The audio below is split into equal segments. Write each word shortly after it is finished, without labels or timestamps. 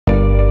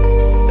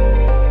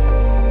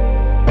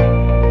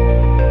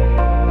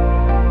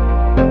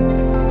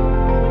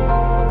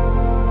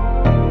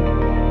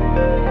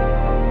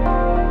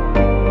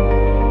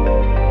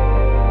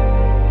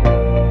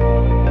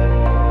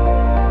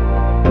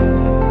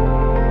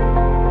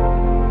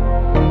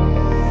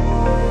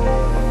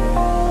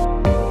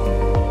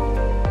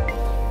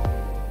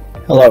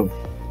Hello,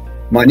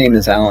 my name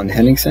is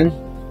Henningsen,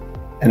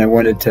 and I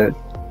wanted to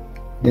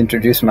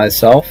introduce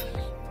myself,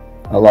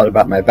 a lot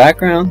about my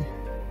background,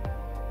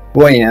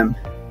 who I am,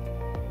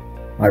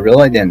 my real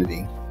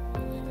identity,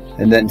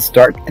 and then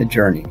start a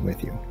journey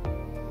with you.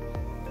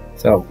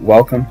 So,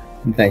 welcome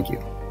and thank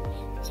you.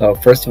 So,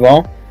 first of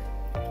all,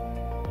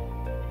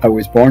 I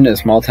was born in a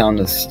small town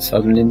in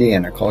southern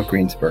Indiana called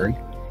Greensburg.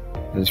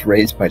 I was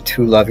raised by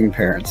two loving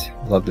parents,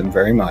 loved them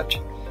very much,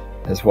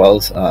 as well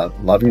as a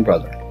loving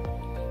brother.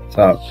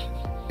 So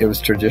it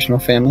was a traditional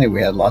family.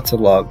 We had lots of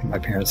love. My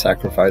parents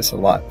sacrificed a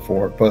lot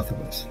for both of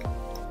us.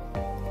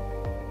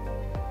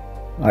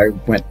 I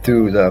went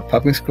through the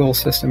public school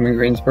system in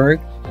Greensburg.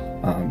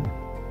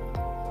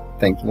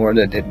 Thank the Lord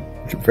I did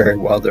very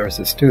well there as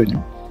a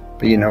student.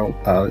 But you know,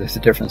 there's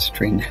a difference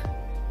between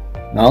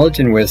knowledge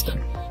and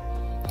wisdom.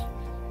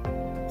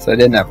 So I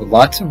didn't have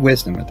lots of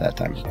wisdom at that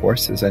time, of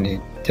course, as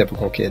any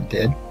typical kid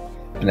did.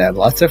 And I had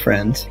lots of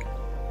friends,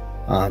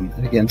 and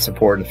again,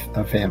 support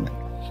of family.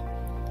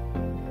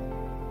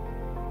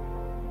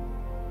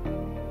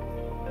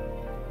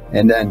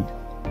 And then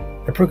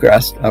I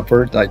progressed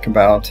upward, like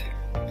about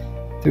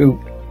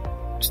through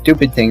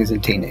stupid things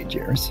in teenage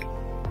years.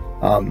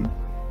 And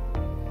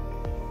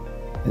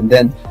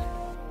then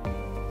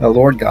the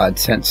Lord God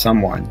sent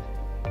someone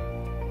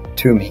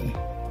to me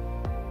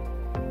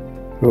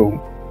who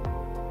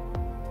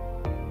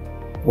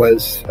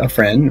was a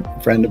friend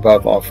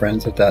above all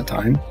friends at that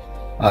time.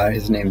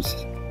 His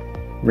name's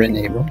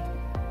Avery.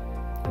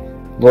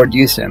 Lord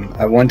used him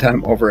at one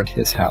time over at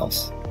his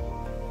house.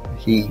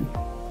 He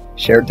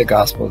shared the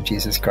gospel of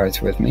Jesus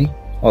Christ with me,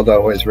 although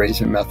I was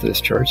raised in a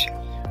Methodist church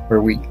where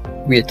we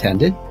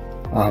attended.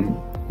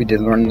 We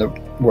did learn the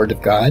Word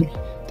of God.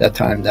 At that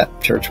time,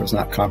 that church was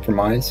not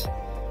compromised.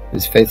 It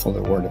was faithful to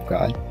the Word of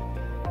God.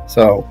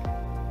 So,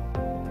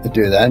 to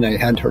do that, and I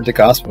hadn't heard the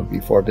gospel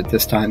before, but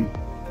this time,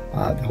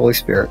 the Holy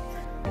Spirit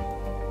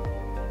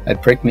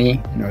had pricked me,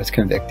 and I was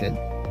convicted.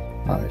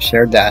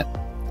 Shared that,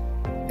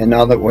 and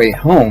on the way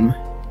home,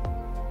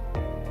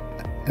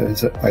 I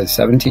was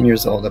 17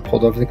 years old. I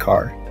pulled over the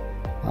car.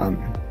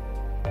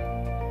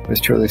 I was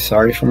truly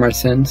sorry for my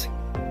sins,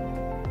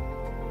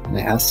 and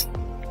I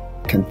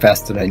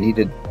confessed that I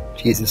needed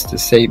Jesus to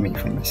save me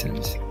from my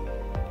sins.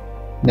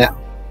 Now,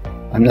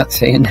 I'm not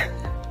saying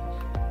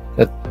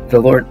that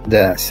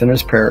the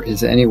sinner's prayer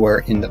is anywhere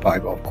in the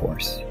Bible, of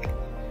course.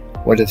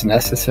 What is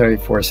necessary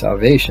for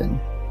salvation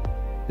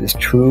is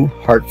true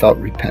heartfelt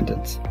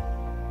repentance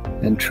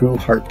and true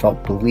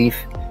heartfelt belief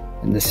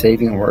in the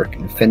saving work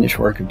and finished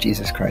work of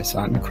Jesus Christ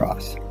on the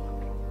cross.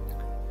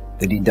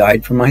 That He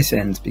died for my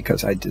sins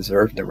because I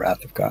deserved the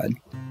wrath of God.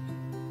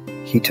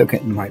 He took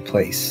it in my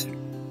place.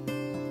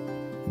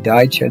 He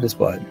died, shed His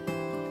blood.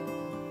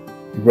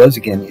 He rose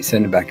again. He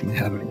ascended back into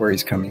heaven where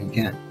He's coming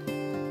again.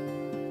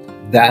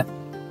 That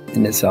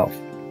in itself,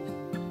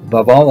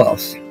 above all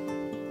else,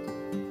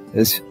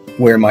 is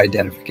where my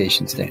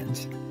identification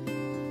stands.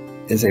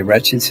 As a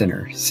wretched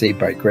sinner saved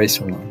by grace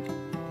alone,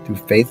 through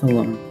faith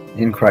alone,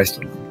 in Christ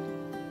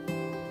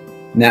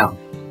alone. Now,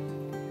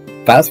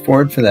 fast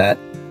forward for that,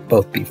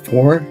 both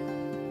before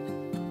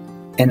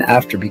and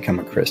after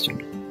becoming a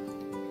Christian.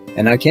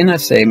 And I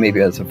cannot say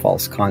maybe I was a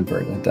false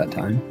convert at that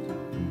time,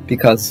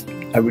 because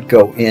I would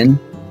go in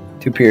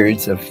to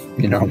periods of,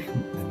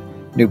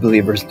 new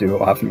believers do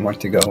often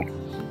want to go,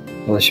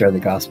 well, let's share the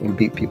gospel and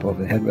beat people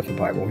over the head with the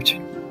Bible, which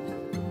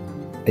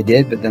I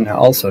did, but then I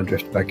also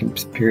drifted back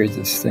into periods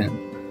of sin.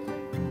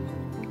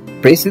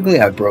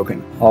 Basically, I've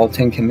broken all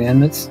 10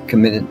 commandments,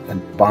 committed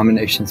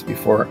abominations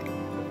before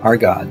our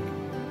God,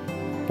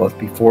 both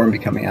before and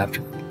becoming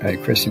after a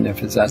Christian,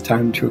 if it's that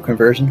time true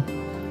conversion.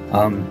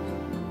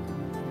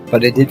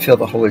 But I did feel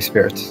the Holy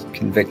Spirit's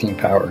convicting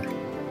power,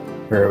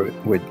 where it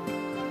would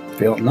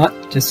feel not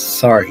just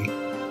sorry,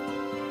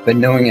 but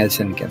knowing I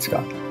sinned against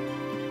God.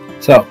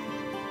 So,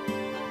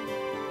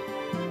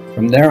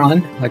 from there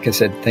on, like I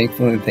said,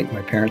 thankfully, I thank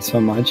my parents so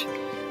much,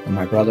 and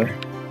my brother,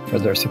 for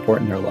their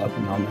support and their love,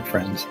 and all my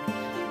friends.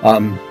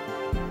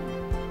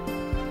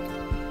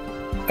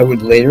 I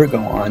would later go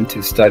on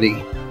to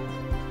study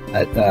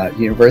at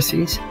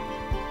universities.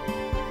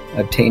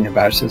 I obtained a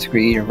bachelor's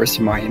degree at University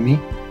of Miami,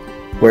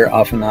 where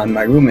off and on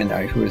my roommate and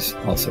I, who is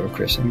also a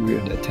Christian, we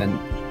would attend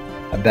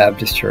a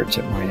Baptist church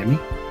at Miami.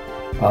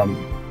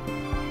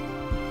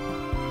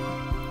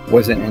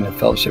 Wasn't in a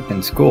fellowship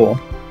in school,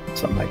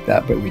 something like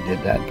that, but we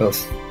did that.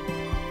 Both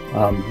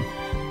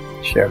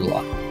shared a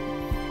lot.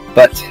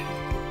 But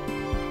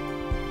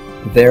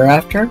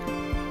thereafter,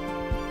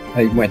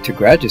 I went to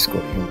graduate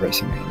school at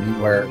University of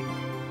Miami, where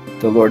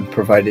the Lord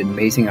provided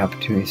amazing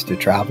opportunities to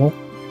travel,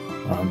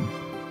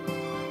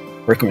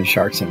 working with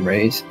sharks and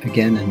rays,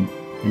 again, in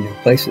new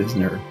places,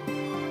 and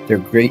they're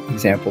great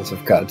examples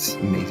of God's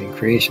amazing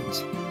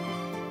creations.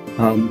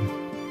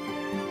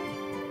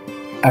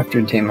 After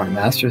obtaining my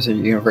master's at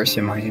the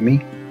University of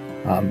Miami,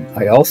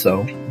 I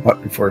also,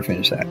 before I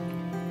finished that,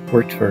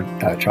 worked for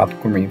a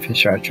tropical marine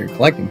fish hatchery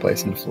collecting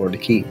place in the Florida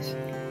Keys.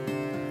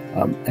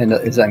 And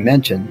as I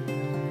mentioned,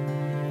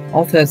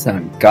 all that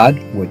time, God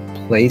would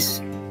place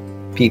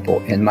people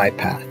in my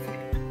path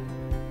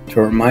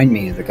to remind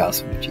me of the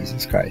gospel of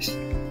Jesus Christ,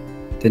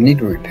 the need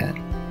to repent.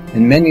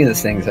 And many of the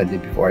things I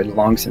did before, I had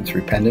long since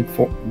repented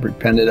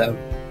of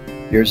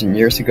years and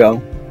years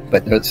ago,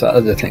 but there's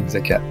other things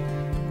I kept,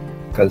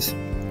 because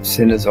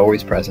sin is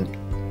always present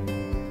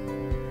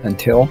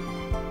until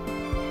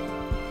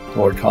the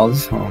Lord calls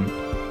us home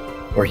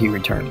or He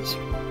returns.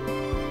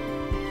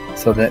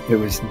 So that it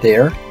was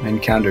there I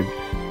encountered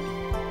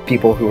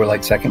people who were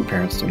like second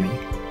parents to me,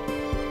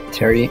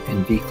 Terry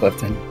and V.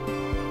 Clifton,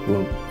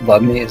 who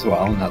loved me as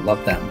well, and I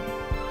loved them.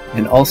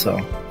 And also,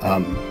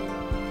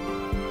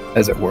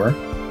 as it were,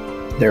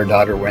 their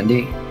daughter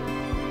Wendy,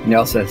 and they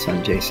also had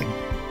son Jason,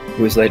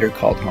 who was later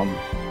called home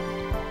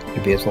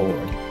to be with the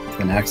Lord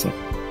through an accident.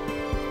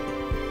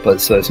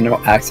 But so there's no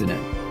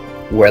accident,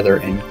 whether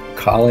in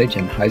college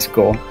and high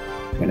school,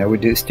 when I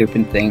would do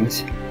stupid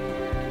things,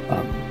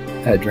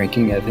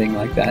 drinking, everything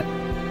like that,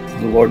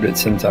 the Lord would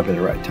send us up at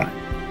the right time.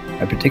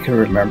 I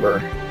particularly remember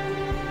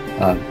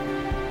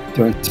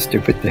doing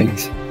stupid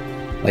things,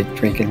 like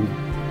drinking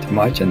too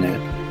much, and the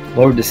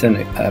Lord would send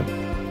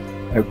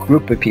a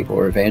group of people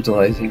who were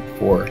evangelizing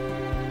for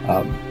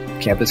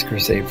Campus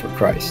Crusade for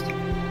Christ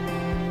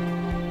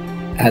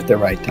at the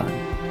right time.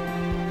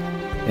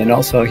 And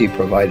also He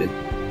provided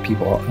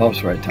people at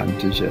the right time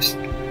to just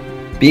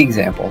be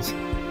examples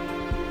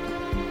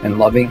and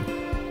loving,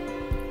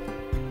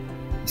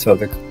 so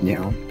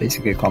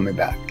basically call me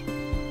back.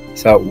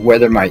 So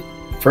whether my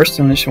first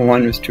initial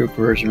one was true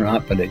conversion or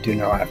not, but I do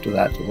know after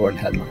that the Lord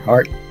had my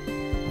heart.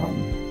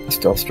 I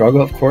still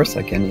struggle, of course,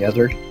 like any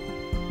other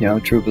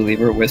true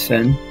believer with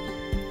sin,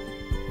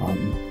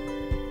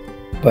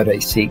 but I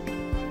seek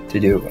to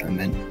do. And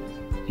then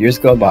years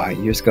go by.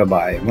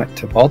 I went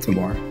to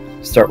Baltimore,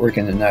 start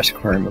working in the National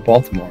Aquarium of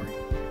Baltimore,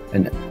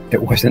 and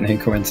it wasn't a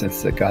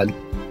coincidence that God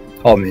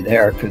called me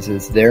there, because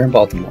it's there in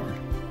Baltimore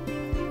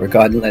where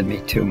God led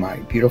me to my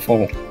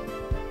beautiful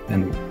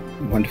and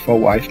wonderful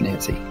wife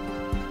Nanci,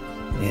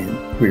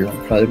 and we were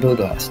incredibly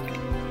blessed.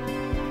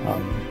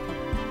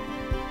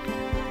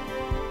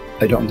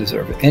 I don't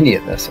deserve any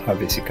of this,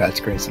 obviously God's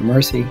grace and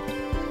mercy,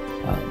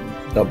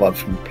 the love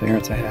from the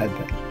parents I had,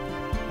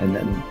 and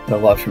then the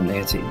love from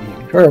Nanci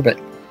and her,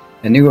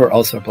 and we were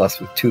also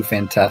blessed with two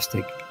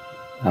fantastic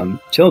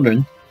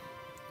children,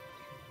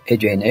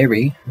 AJ and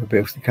Avery, who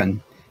both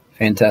become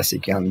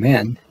fantastic young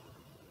men.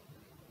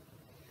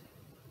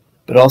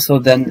 But also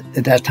then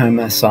at that time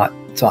I sought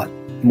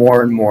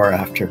more and more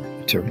after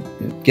to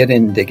get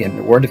in and dig in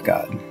the Word of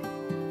God,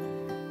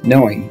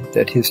 knowing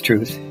that His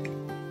truth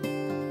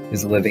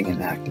is living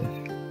and active,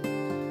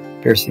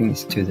 piercing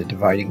to the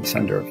dividing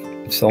sunder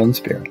of soul and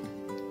spirit,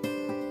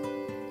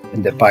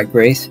 and that by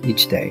grace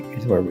each day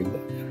is where we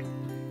live,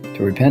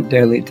 to repent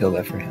daily, to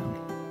live for Him.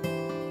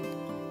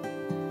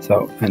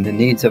 So, and the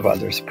needs of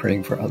others,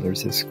 praying for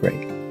others is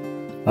great.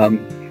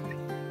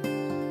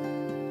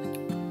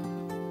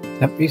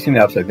 That brings me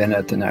up. I've been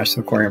at the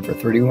National Aquarium for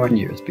 31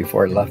 years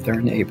before I left there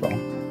in April.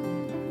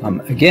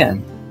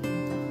 Again,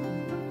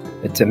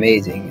 it's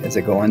amazing as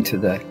I go into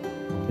the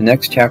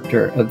next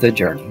chapter of the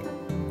journey,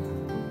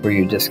 where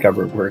you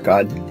discover where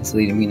God is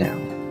leading me now.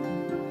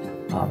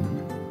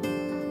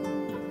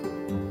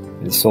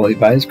 It's solely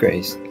by His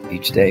grace.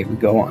 Each day we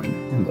go on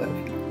and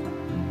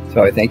live.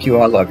 So I thank you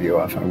all. I love you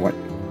all. I want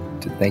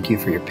to thank you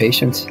for your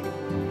patience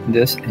in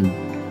this, and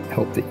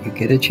hope that you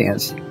get a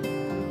chance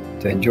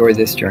to enjoy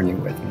this journey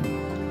with me.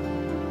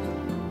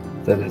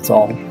 That it's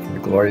all for the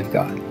glory of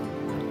God.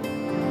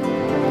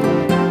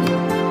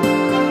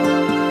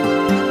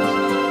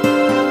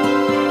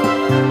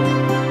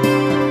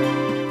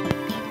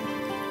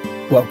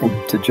 Welcome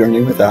to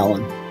Journey with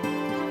Alan.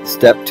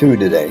 Step 2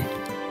 today.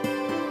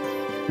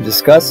 We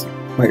discuss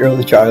my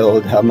early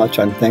childhood, how much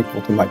I'm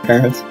thankful to my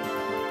parents,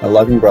 my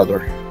loving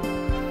brother,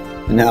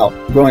 and how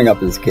growing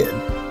up as a kid.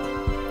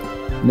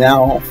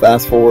 Now,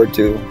 fast forward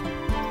to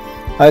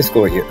high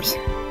school years,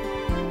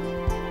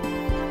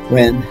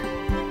 when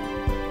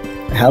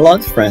I had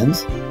lots of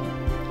friends,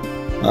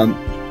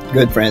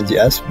 good friends,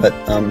 yes, but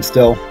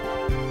still,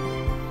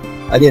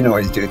 I didn't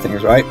always do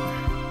things right.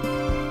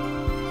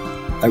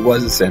 I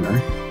was a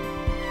sinner,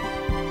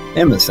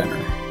 am a sinner.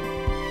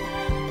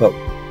 But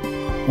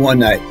one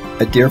night,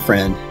 a dear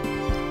friend,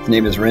 his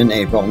name is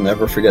April, I'll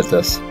never forget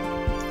this,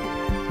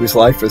 whose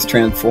life was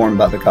transformed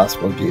by the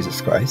gospel of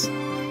Jesus Christ.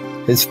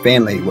 His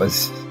family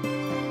was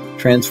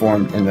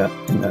transformed in a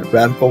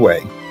radical way.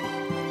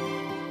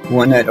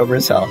 One night over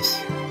his house,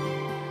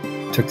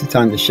 took the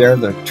time to share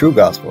the true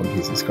gospel of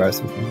Jesus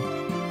Christ with me.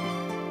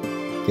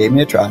 Gave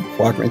me a tract,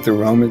 walked me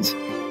through Romans,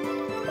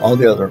 all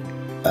the other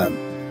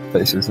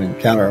places we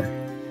encounter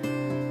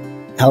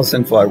how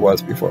sinful I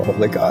was before a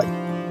holy God,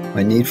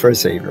 my need for a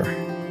Savior,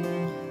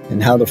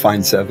 and how to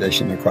find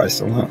salvation in Christ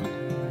alone.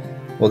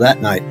 Well,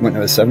 that night, when I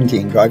was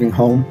 17, driving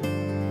home,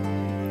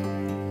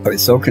 I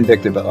was so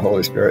convicted by the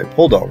Holy Spirit, I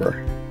pulled over,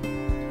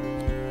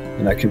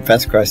 and I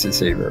confessed Christ as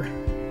Savior,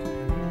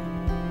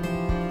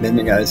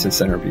 bending God as a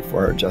sinner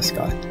before our just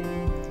God.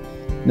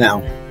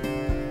 Now,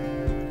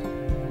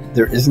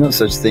 there is no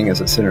such thing as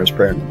a sinner's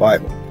prayer in the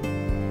Bible.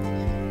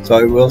 So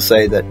I will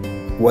say that,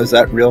 was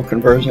that real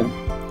conversion?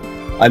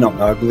 I don't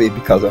know, I believe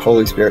because the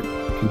Holy Spirit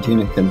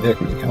continued to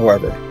convict me.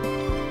 However,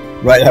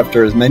 right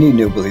after, as many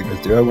new believers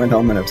do, I went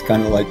home and it was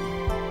kind of like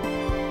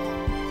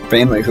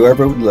family,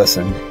 whoever would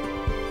listen,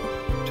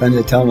 trying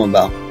to tell them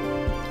about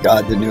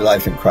God, the new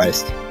life in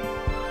Christ,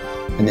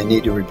 and they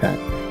need to repent.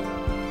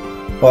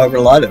 However,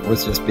 a lot of it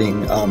was just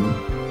being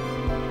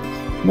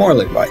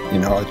morally right.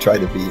 I try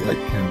to be like,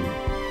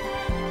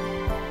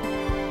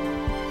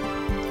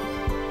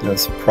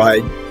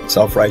 pride,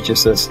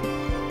 self-righteousness,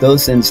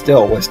 those sins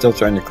still was still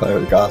trying to declare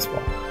the gospel.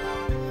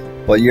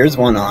 Well, years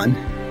went on.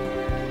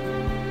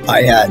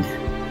 I had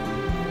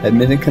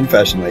admitted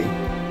confessionally,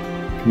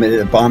 committed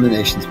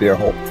abominations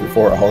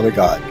before a holy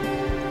God,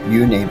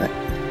 you name it.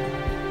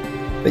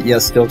 But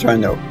yes, still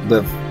trying to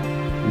live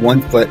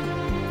one foot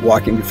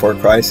walking before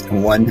Christ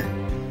and one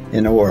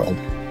in the world.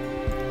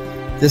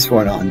 This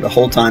went on the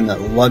whole time. That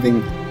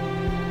loving,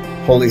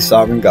 holy,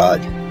 sovereign God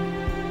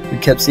who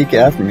kept seeking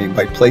after me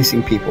by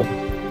placing people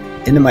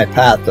into my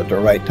path at the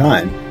right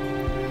time.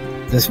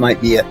 This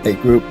might be a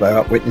group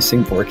out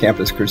witnessing for a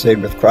campus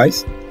crusade with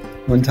Christ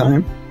one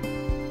time.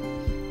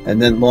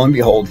 And then lo and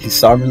behold, he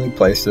sovereignly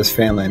placed this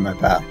family in my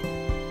path.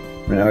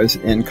 When I was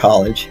in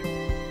college,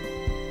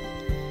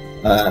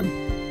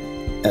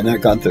 and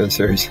I'd gone through a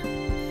series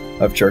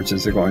of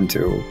churches, going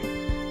to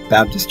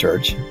Baptist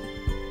church,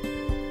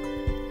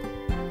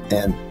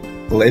 and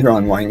later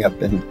on winding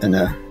up in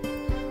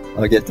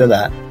I'll get to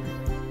that,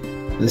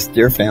 this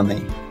dear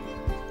family,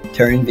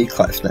 Terry and V.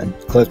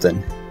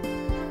 Clifton,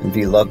 and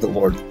V loved the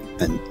Lord,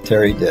 and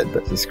Terry did,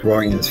 but was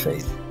growing in his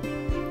faith.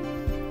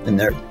 And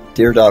their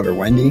dear daughter,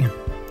 Wendy,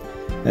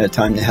 at a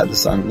time they had a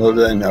son, little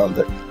did I know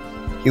that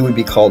he would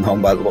be called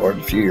home by the Lord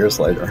a few years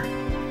later.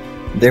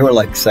 They were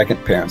like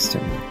second parents to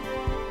me.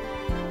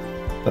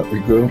 But we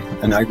grew,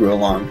 and I grew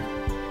along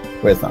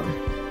with them.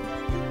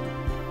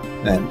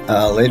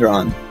 And later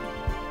on,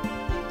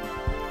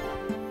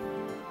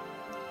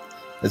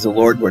 as the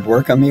Lord would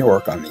work on me,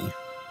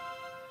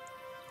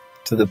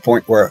 to the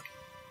point where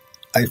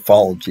I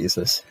followed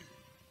Jesus.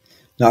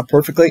 Not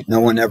perfectly, no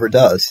one ever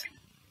does.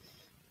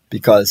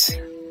 Because,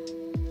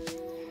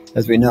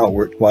 as we know,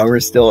 while we're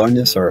still on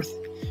this earth,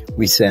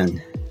 we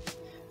sin.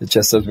 It's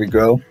just as we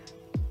grow,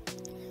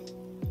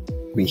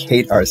 we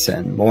hate our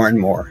sin more and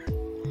more.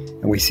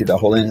 And we see the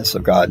holiness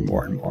of God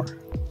more and more.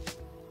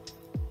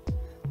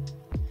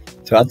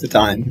 Throughout the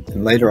time,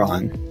 and later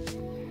on,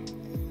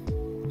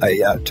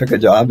 I took a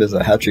job as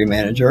a hatchery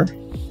manager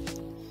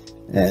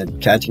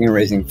and catching and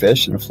raising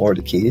fish in the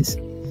Florida Keys.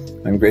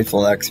 I'm grateful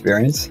for that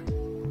experience.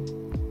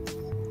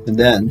 And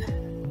then,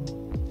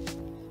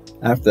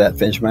 after that,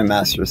 finished my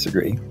master's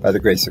degree by the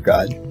grace of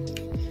God.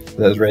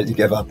 But I was ready to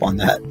give up on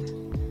that.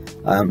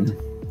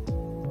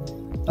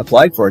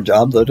 Applied for a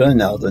job, little did I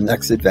know the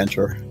next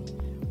adventure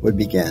would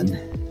begin,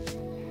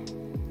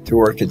 to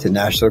work at the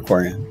National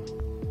Aquarium,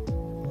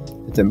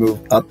 to move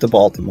up to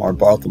Baltimore,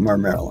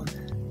 Maryland.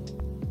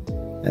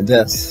 And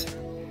this,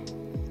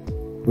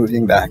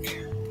 moving back,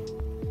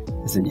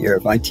 is in the year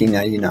of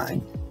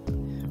 1999,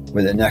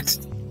 where the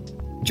next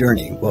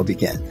journey will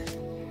begin.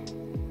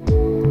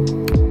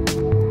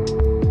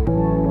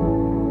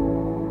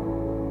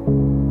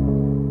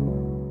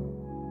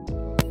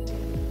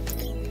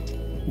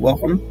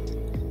 Welcome.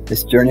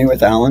 This journey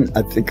with Alan,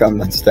 I think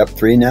I'm on step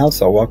 3 now,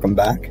 so welcome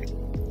back.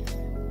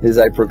 As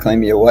I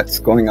proclaim you what's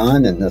going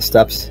on and the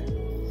steps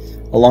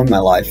along my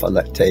life I'll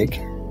take.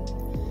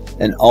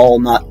 And all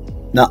not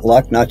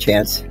luck, not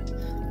chance,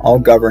 all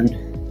governed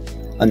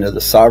under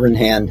the sovereign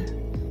hand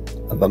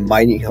of a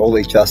mighty,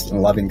 holy, just,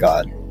 and loving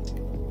God.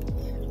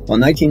 Well,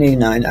 in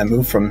 1989, I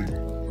moved from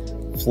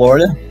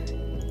Florida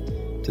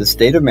to the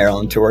state of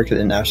Maryland to work at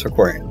the National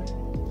Aquarium.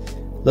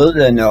 Little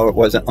did I know it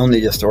wasn't only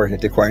just to work at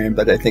the aquarium,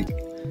 but I think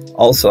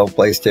also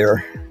placed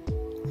here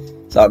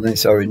sovereignly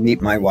so I would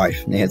meet my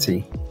wife,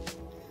 Nanci,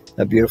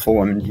 the beautiful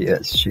woman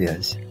she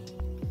is.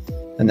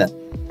 And that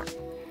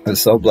I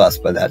was so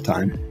blessed by that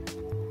time.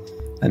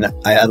 And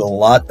I had a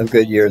lot of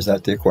good years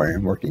at the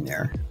aquarium working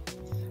there.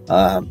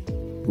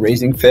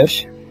 Raising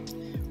fish,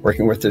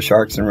 working with the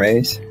sharks and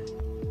rays,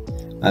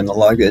 and a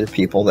lot of good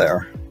people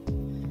there.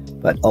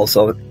 But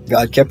also,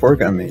 God kept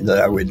working on me that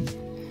I would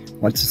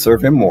want to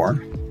serve Him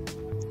more.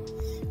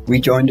 We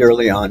joined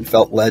early on,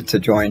 felt led to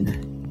join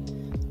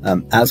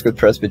Asaiah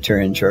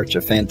Presbyterian Church,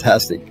 a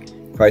fantastic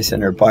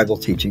Christ-centered Bible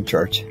teaching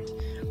church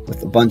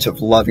with a bunch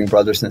of loving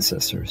brothers and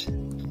sisters,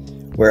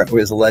 where it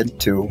was led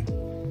to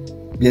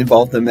be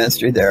involved in the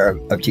ministry there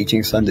of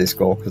teaching Sunday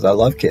school, because I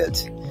love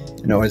kids,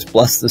 and I was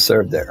blessed to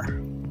serve there.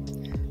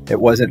 It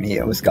wasn't me,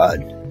 it was God.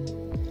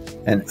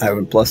 And I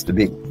was blessed to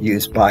be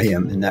used by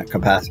Him in that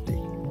capacity.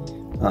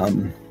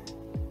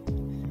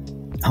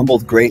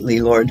 Humbled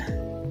greatly, Lord,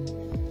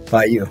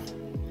 by You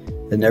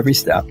in every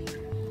step,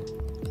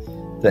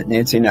 that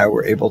Nanci and I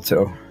were able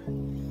to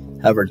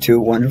have our 2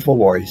 wonderful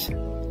boys.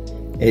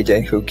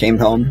 AJ, who came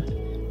home,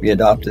 we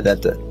adopted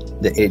at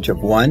the age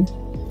of 1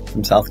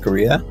 from South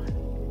Korea.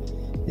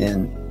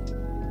 In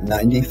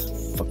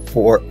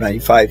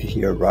 95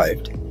 he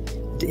arrived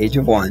at the age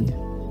of 1.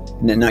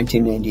 And in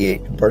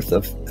 1988, the birth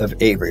of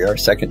Avery, our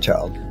second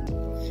child,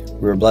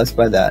 We were blessed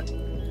by that,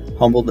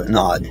 humbled and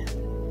awed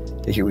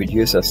that He would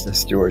use us as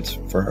stewards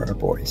for our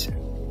boys.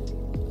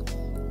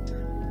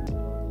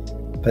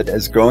 But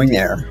as growing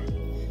there,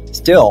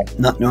 still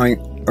not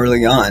knowing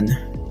early on,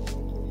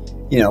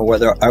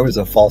 whether I was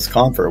a false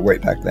convert way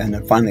back then,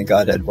 and finally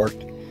God had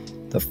worked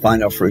the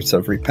final fruits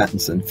of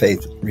repentance and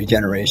faith,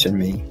 regeneration in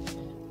me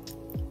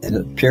in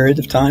a period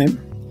of time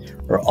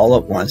or all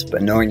at once,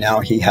 but knowing now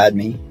He had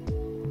me,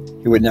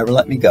 He would never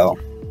let me go,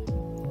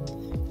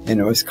 and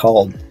it was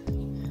called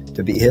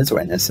to be His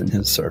witness and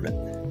His servant.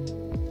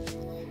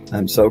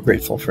 I'm so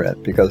grateful for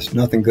it, because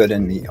nothing good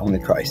in me, only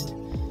Christ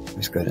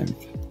was good in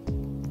me.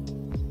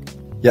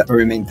 Yet I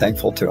remain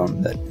thankful to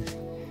Him that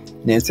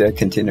Nanci had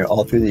continued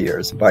all through the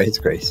years by His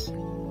grace.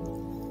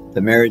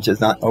 The marriage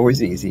is not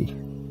always easy,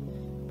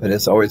 but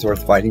it's always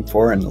worth fighting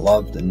for and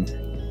loved, and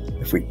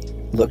if we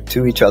look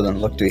to each other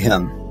and look to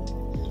Him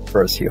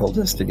first, He holds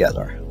us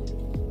together.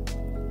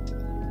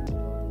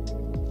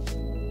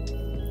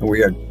 And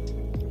we are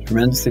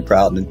tremendously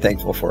proud and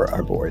thankful for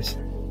our boys,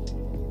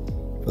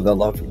 for the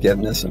love,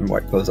 forgiveness, and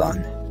what goes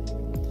on.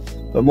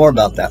 But more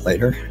about that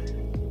later.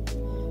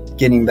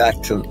 Getting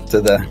back to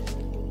the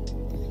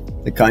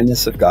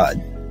kindness of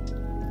God,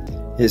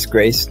 His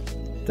grace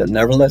that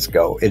never lets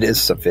go. It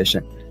is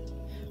sufficient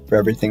for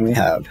everything we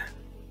have.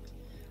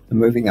 And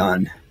moving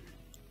on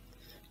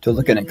to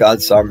looking at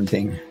God's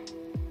sovereignty.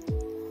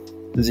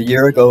 It was a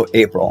year ago,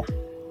 April.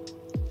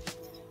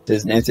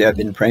 This Nanci I've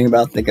been praying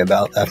about, thinking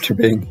about, after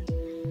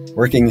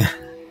working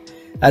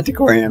at the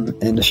aquarium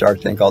in the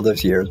Shark Tank all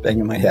those years,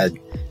 banging my head.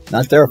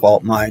 Not their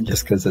fault, mine,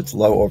 just because it's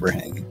low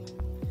overhanging.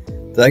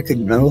 That I could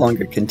no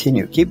longer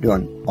keep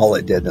doing all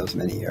I did those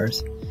many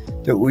years.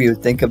 That we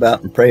would think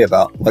about and pray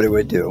about what it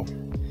would do.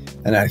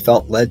 And I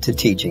felt led to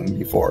teaching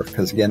before,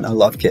 because again, I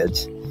love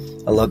kids.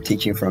 I love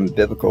teaching from a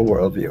biblical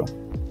worldview.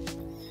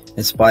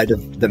 In spite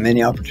of the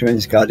many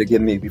opportunities God had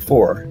given me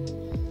before,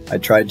 I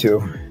tried to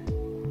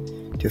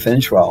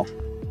finish well.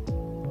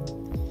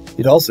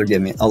 He'd also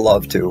give me a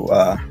love to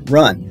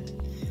run.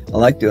 I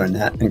like doing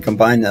that, and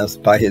combine those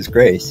by His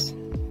grace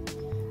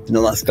in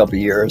the last couple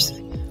of years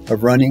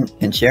of running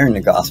and sharing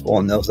the gospel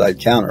and those I'd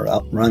counter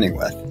out running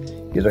with,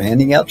 either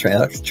handing out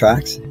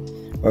tracts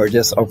or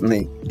just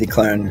openly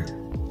declaring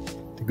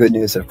the good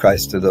news of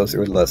Christ to those who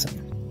would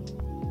listen.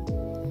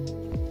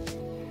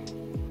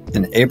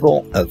 In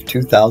April of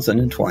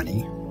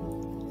 2020,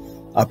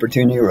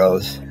 opportunity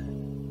arose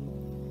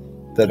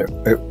that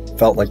it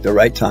felt like the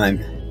right time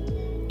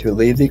to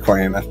leave the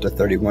aquarium after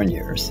 31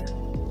 years.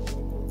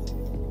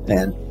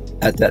 And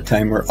at that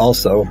time, we're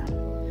also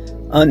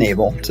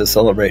unable to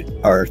celebrate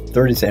our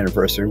 30th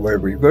anniversary, where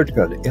we were to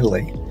go to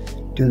Italy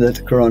due to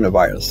the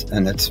coronavirus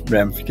and its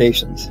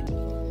ramifications.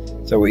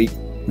 So we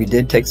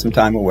did take some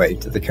time away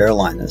to the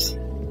Carolinas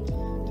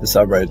to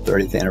celebrate the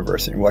 30th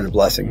anniversary. What a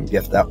blessing and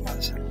gift that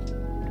was.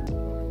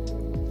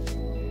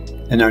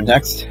 And our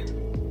next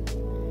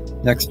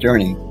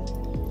journey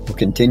will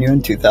continue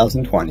in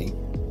 2020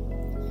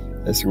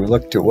 as we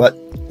look to what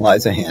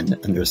lies ahead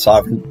under the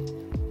sovereign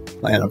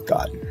plan of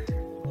God.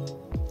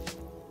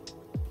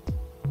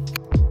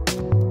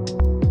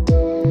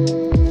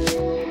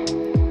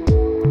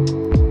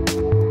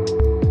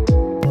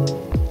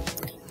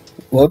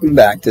 Welcome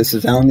back. This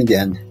is Alan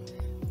again.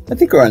 I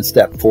think we're on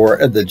step 4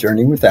 of the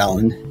journey with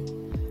Alan,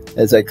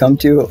 as I come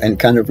to and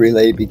kind of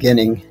relay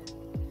beginning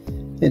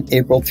in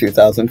April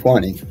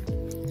 2020,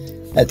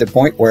 at the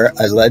point where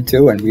I led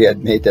to and we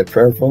had made that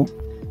prayerful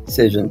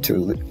decision to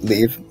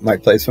leave my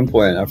place of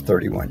employment after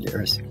 31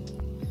 years.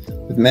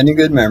 With many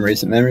good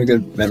memories and many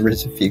good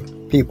memories of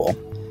people,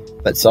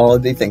 but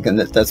solidly thinking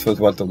that this was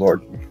what the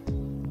Lord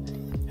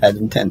had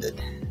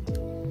intended.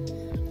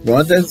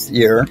 Going this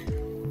year,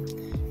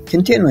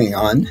 continuing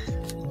on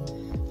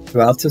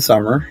throughout the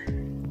summer,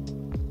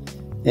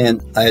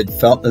 and I had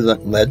felt as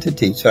led to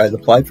teach, so I had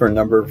applied for a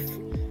number of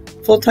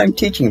full-time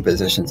teaching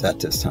positions at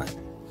this time.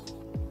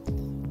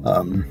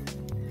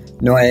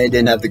 No, I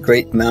didn't have the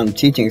great amount of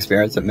teaching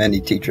experience that many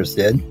teachers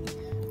did,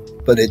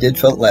 but I did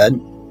feel led.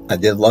 I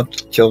did love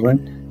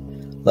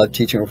children, love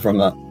teaching from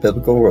a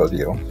biblical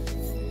worldview.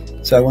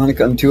 So I wanted to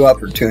come to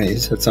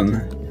opportunities at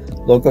some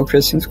local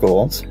Christian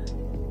schools,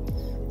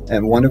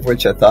 and one of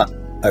which I thought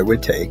I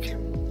would take.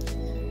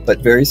 But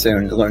very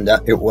soon I learned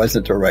that it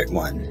wasn't the right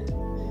one.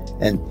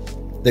 And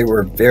they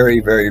were very,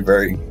 very,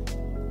 very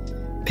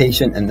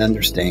patient and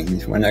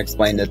understanding when I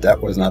explained that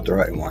that was not the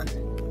right one.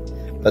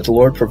 But the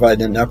Lord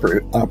provided an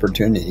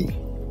opportunity.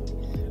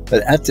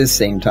 But at this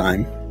same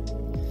time,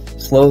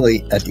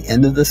 slowly at the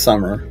end of the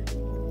summer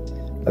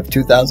of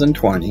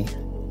 2020,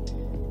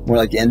 more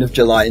like the end of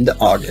July into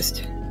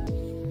August,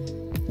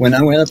 when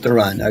I went up to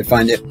run, I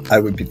find I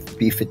would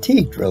be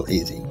fatigued real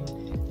easy.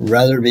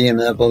 Rather being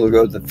able to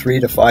go the 3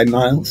 to 5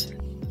 miles.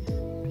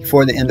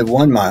 Before the end of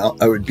 1 mile,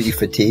 I would be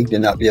fatigued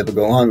and not be able to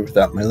go on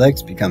without my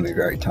legs becoming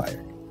very tired.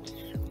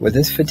 With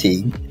this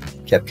fatigue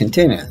kept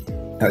continuing.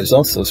 I was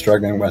also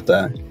struggling with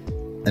a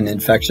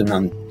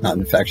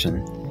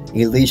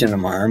lesion on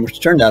my arm, which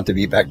turned out to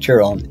be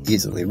bacterial and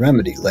easily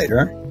remedied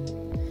later.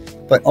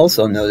 But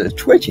also noted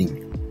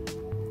twitching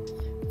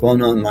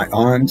going on my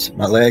arms,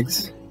 my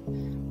legs,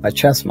 my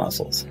chest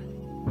muscles.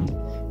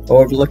 I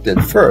overlooked it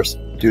at first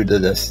due to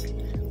this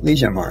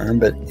lesion on my arm,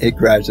 but it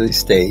gradually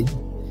stayed,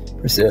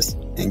 persisted,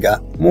 and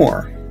got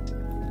more.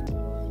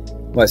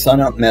 Well, I sought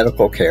out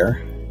medical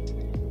care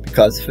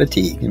because of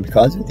fatigue and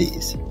because of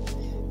these,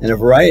 and a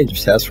variety of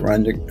tests were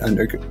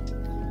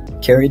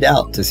carried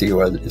out to see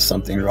whether there's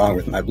something wrong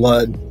with my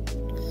blood,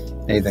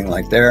 anything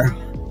like there.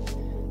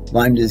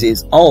 Lyme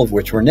disease, all of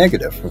which were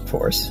negative, of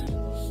course.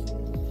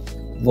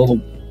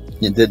 Little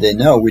did they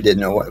know, we didn't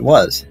know what it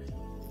was.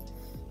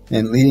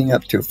 And leading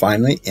up to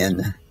finally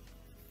in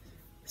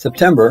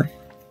September,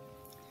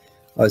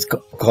 I was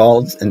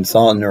called and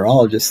saw a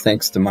neurologist,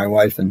 thanks to my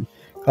wife and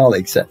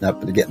colleagues setting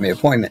up to get me an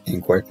appointment in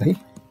quickly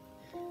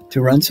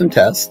to run some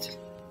tests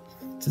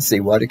to see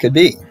what it could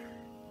be.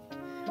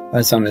 By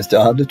the time I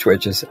still had the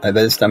twitches, by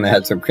this time I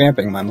had some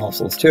cramping in my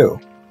muscles too.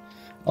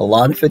 A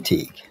lot of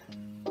fatigue.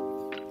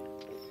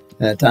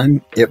 And at the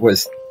time it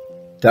was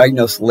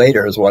diagnosed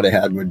later as what I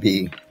had would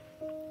be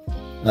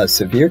a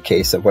severe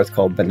case of what's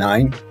called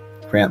benign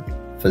cramp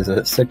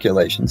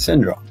fasciculation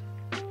syndrome.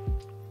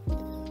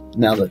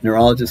 Now the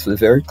neurologist was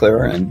very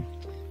clear and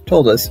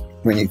told us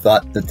when he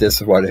thought that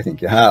this is what I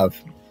think you have.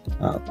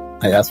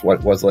 I asked what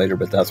it was later,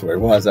 but that's what it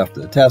was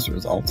after the test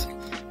results.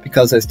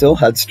 Because I still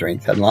had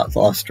strength, had not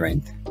lost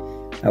strength.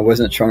 I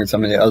wasn't showing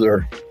some of the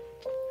other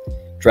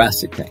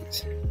drastic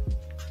things.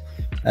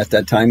 At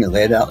that time, he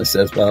laid out and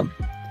says, well,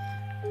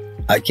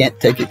 I can't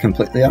take it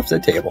completely off the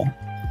table.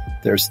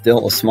 There's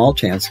still a small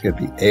chance it could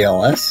be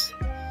ALS.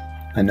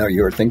 I know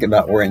you were thinking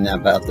about worrying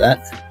about that.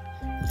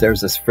 But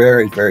there's this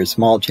very, very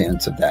small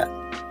chance of that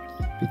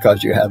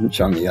because you haven't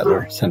shown the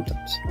other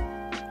symptoms.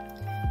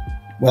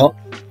 Well,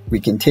 we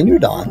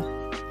continued on.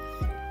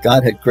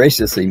 God had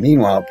graciously,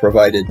 meanwhile,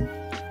 provided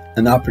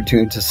an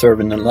opportunity to serve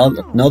in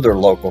another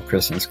local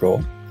Christian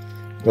school,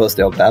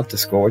 Rosedale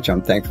Baptist School, which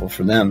I'm thankful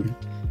for them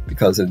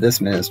because of this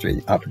ministry,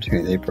 the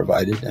opportunity they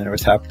provided, and I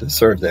was happy to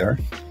serve there.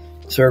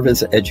 Serve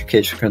as an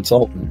education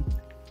consultant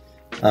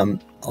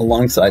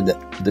alongside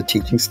the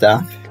teaching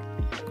staff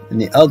and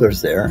the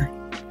others there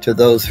to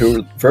those who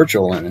were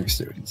virtual learning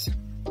students.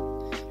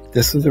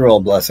 This was a real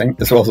blessing.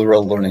 This was a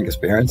real learning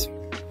experience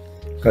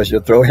because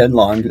you'll throw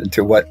headlong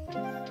into what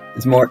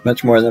is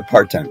much more than a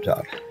part-time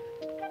job.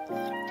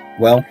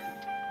 Well,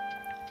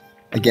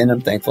 again, I'm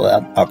thankful for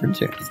that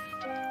opportunity.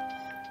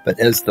 But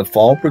as the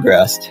fall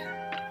progressed,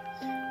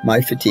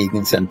 my fatigue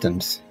and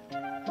symptoms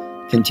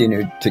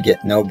continued to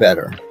get no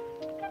better.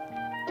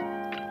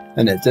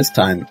 And at this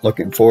time,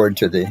 looking forward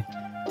to the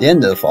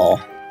end of the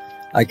fall,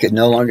 I could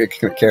no longer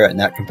carry it in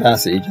that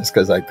capacity just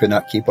because I could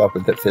not keep up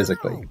with it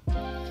physically.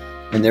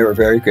 And they were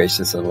very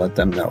gracious to let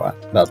them know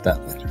about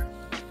that later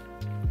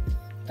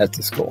at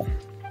the school.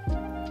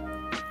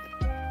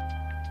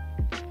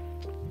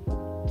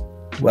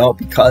 Well,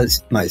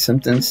 because my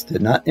symptoms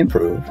did not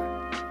improve,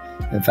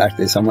 in fact,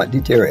 they somewhat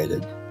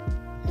deteriorated,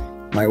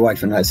 my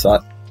wife and I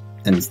sought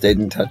and stayed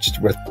in touch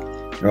with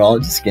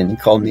neurologist again and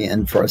called me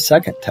in for a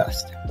second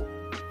test.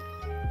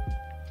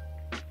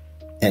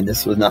 And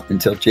this was not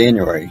until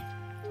January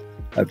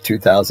of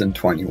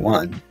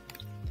 2021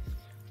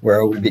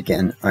 where we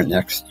began our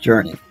next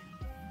journey.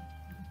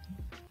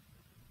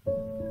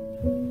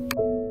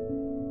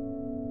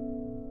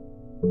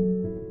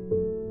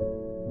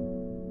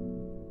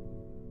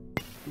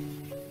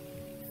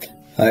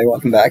 Hi,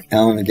 welcome back.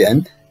 Alan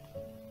again.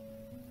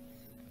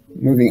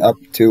 Moving up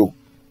to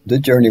the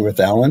journey with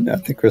Alan, I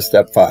think we're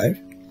step 5.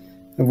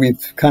 And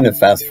we've kind of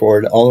fast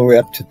forward all the way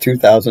up to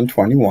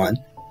 2021.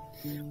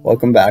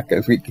 Welcome back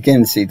as we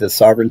again see the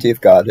sovereignty of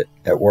God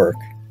at work,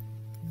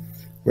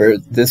 where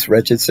this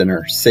wretched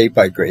sinner, saved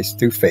by grace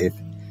through faith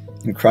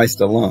in Christ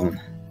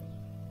alone,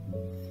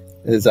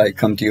 as I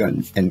come to you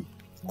and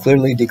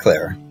clearly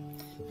declare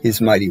his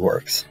mighty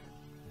works.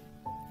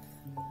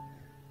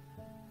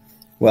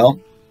 Well,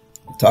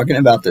 talking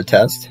about the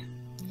test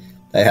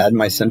I had,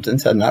 my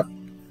symptoms had not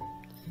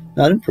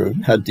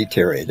improved, had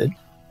deteriorated.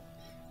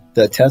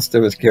 The test that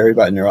was carried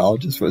by a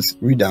neurologist was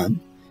redone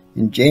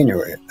in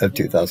January of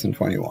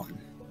 2021.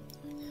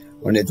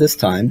 When at this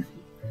time,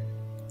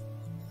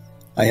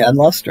 I had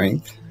lost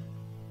strength.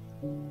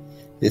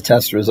 The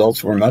test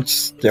results were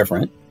much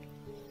different.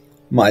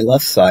 My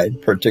left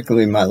side,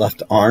 particularly my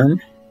left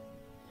arm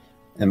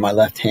and my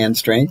left hand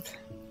strength,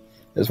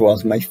 as well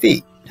as my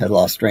feet, had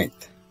lost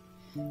strength.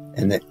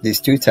 And these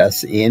two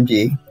tests, the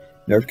EMG,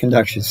 nerve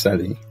conduction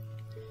study,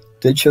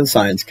 did show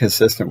signs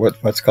consistent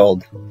with what's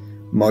called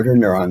motor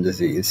neuron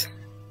disease,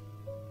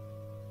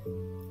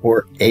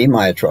 or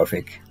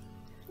amyotrophic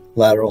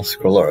lateral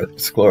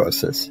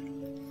sclerosis,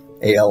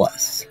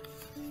 ALS.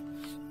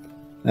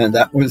 And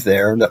that was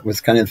there. That was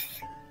kind of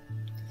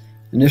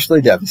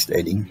initially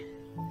devastating.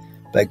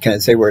 But can I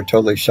say we're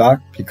totally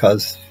shocked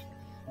because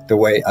the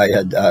way I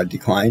had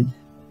declined?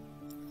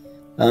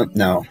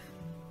 No.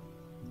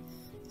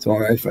 So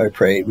when I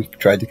prayed, we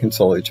tried to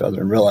console each other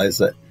and realize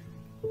that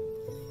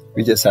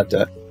we just have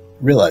to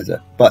realize it.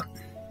 But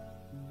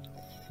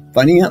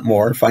finding out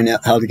more, finding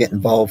out how to get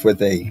involved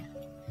with a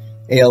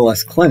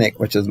ALS clinic,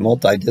 which is a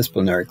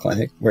multidisciplinary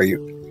clinic where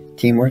you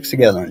team works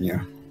together on you.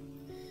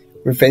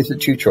 We're faced with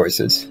two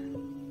choices,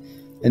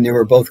 and they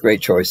were both great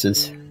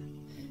choices: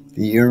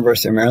 the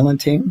University of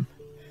Maryland team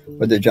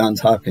or the Johns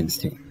Hopkins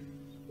team.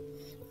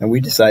 And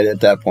we decided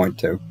at that point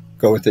to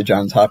go with the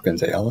Johns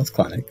Hopkins ALS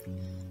clinic.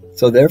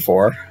 So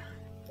therefore,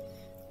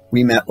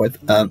 we met with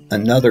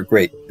another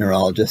great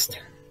neurologist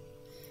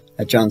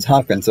at Johns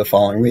Hopkins the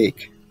following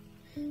week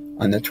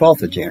on the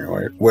 12th of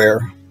January,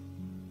 where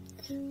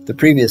the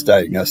previous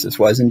diagnosis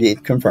was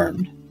indeed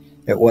confirmed.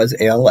 It was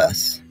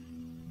ALS,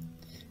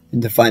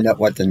 and to find out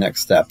what the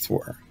next steps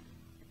were.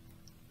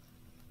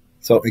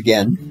 So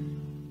again,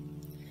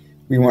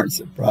 we weren't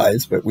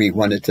surprised, but we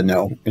wanted to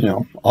know,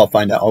 I'll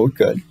find out all we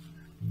could.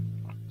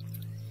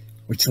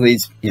 Which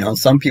leads,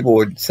 some people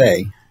would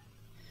say,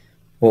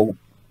 well,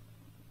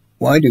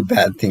 why do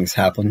bad things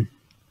happen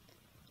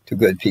to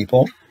good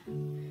people?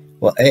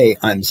 Well, A,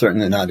 I'm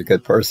certainly not a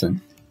good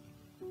person.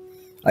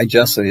 I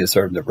justly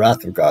deserve the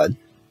wrath of God.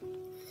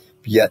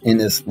 But yet in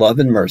His love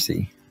and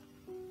mercy,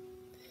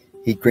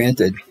 He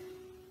granted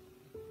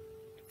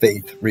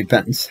faith,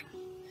 repentance,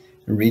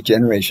 and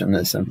regeneration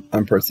as an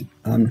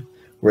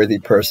unworthy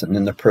person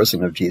in the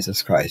person of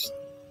Jesus Christ,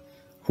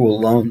 who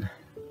alone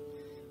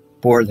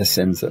bore the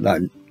sins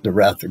the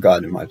wrath of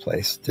God in my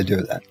place to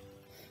do that.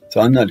 So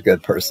I'm not a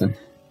good person.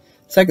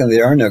 Secondly,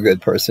 there are no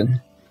good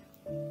person.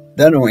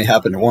 That only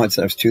happened once,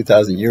 that was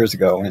 2,000 years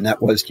ago, and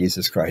that was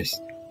Jesus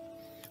Christ,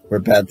 where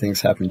bad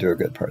things happen to a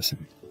good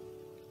person.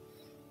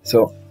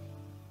 So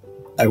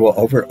I will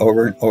over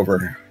and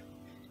over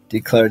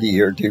declare to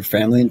your dear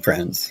family and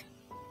friends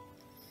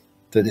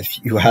that if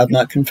you have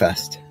not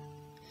confessed,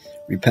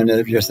 repented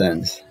of your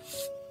sins,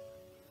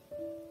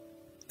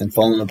 and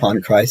fallen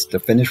upon Christ, the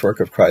finished work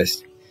of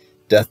Christ,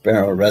 death,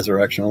 burial,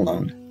 resurrection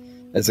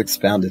alone, as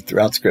expounded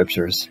throughout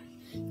Scriptures,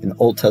 in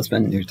Old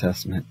Testament and New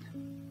Testament,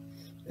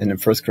 and in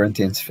 1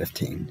 Corinthians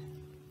 15,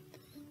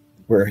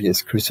 where He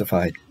is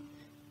crucified,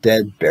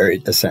 dead,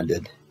 buried,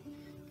 ascended,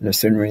 and a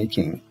soon reigning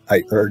King,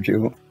 I urge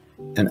you,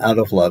 and out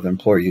of love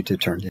implore you to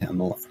turn to Him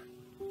alone.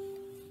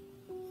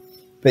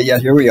 But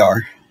yet here we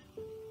are.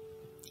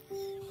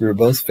 We were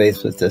both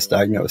faced with this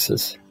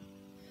diagnosis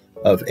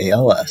of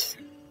ALS,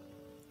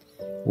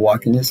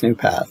 walking this new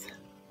path,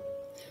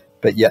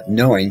 but yet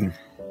knowing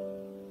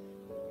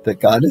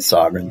that God is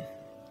sovereign,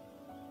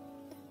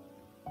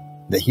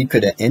 that He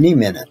could at any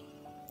minute,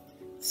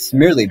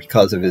 merely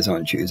because of His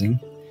own choosing,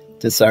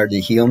 decide to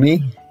heal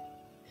me,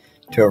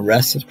 to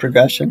arrest its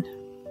progression,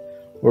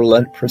 or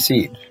let it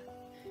proceed.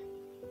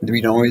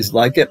 We don't always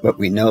like it, but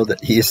we know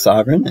that He is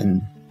sovereign,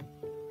 and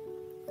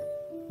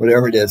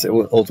whatever it is, it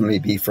will ultimately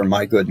be for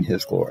my good and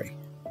His glory.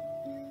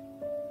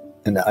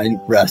 And I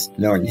rest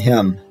knowing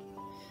Him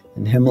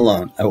and Him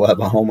alone. I will have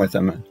a home with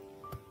Him,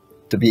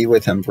 to be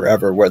with Him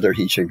forever, whether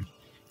He should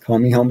call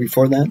me home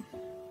before then,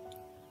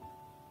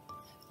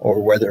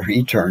 or whether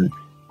He turn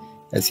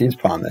as He has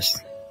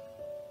promised,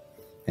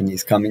 and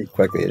He's coming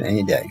quickly at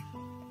any day.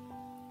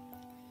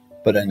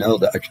 But I know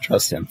that I can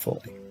trust Him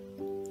fully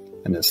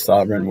and His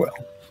sovereign will.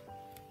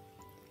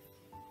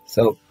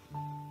 So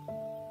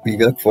we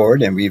look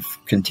forward, and we've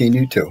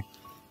continued to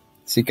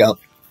seek out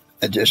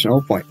additional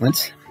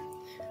appointments,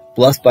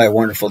 blessed by a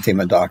wonderful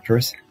team of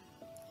doctors.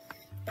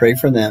 Pray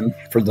for them,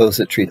 for those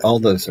that treat all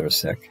those who are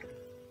sick,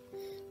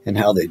 and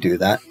how they do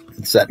that,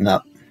 and setting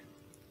up,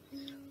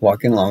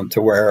 walking along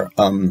to where,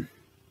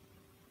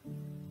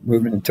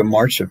 moving into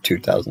March of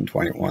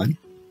 2021,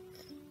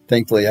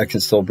 thankfully I can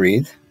still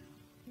breathe.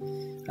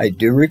 I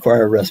do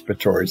require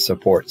respiratory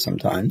support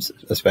sometimes,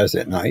 especially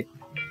at night,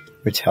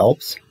 which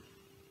helps.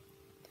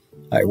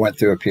 I went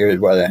through a period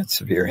where I had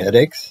severe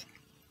headaches,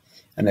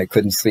 and I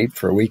couldn't sleep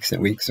for weeks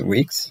and weeks and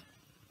weeks.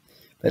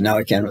 But now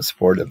I can with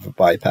support of a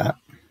BiPAP.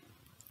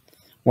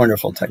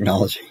 Wonderful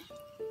technology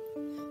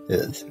it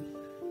is.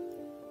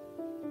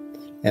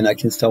 And I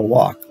can still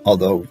walk,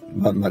 although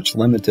much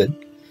limited,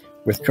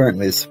 with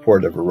currently the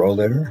support of a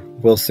rollator.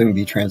 Will soon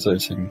be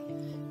transitioning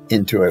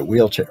into a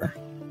wheelchair.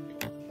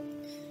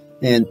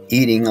 And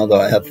eating,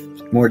 although I have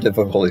more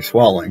difficulty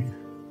swallowing,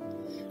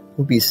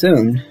 will be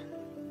soon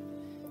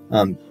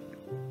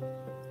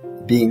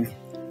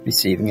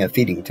receiving a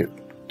feeding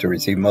tube to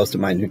receive most of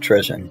my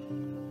nutrition.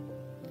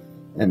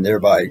 And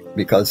thereby,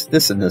 because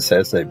this is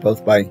necessitated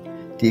both by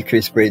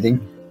decreased breathing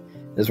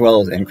as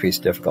well as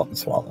increased difficulty in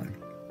swallowing.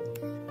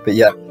 But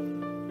yet,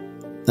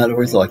 not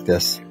always like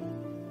this,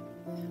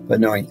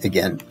 but knowing,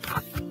 again,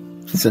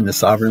 it's in the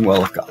sovereign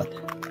will of God.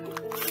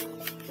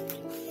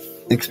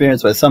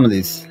 Experienced by some of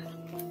these,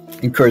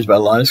 encouraged by a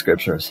lot of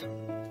scriptures.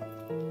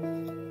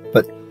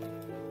 But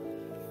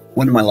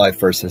one of my life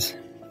verses,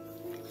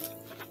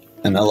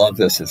 and I love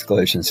this, is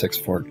Galatians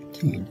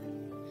 6:14.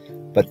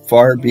 But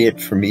far be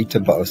it from me to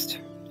boast,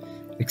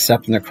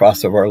 except in the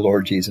cross of our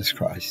Lord Jesus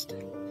Christ,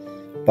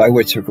 by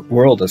which the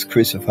world is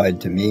crucified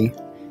to me,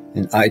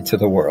 and I to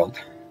the world.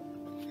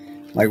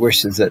 My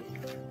wish is that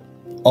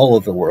all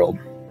of the world,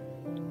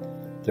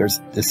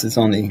 this is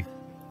only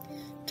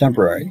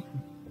temporary,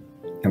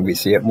 and we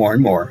see it more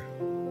and more,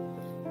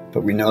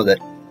 but we know that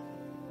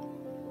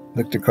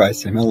look to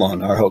Christ, Him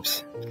alone, our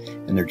hopes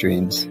and our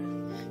dreams,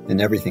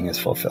 and everything is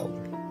fulfilled,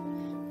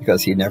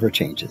 because he never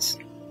changes.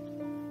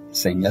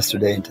 Same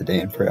yesterday and today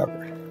and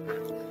forever.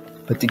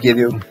 But to give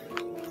you,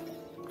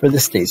 for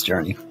this day's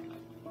journey,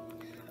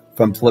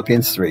 from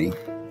Philippians 3,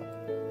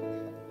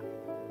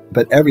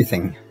 but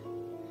everything,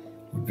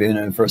 being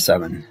in verse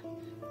 7,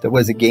 that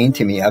was a gain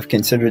to me I've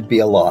considered to be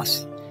a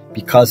loss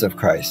because of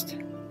Christ.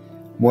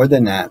 More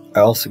than that, I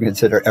also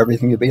consider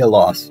everything to be a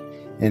loss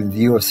in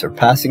view of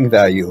surpassing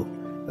value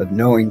of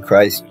knowing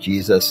Christ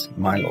Jesus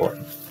my Lord.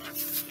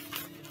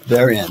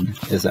 Therein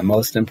is the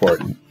most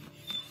important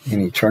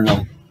and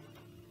eternal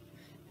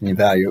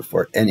value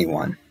for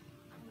anyone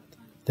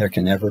there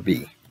can ever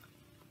be.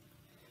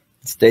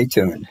 Stay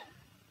tuned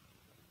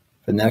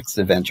for the next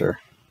adventure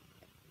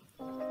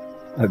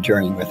of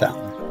journeying with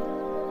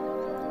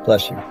Alan.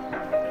 Bless you.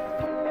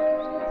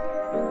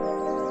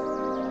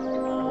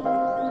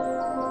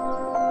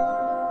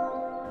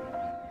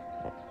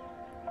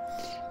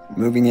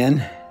 Moving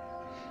in,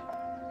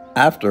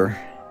 after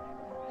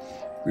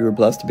we were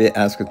blessed to be at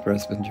Asquith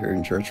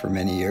Presbyterian Church for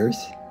many years,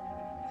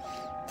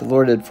 the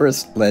Lord had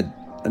first led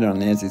it on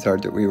Nanci's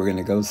heart that we were going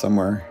to go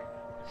somewhere,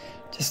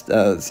 just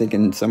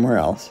thinking somewhere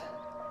else.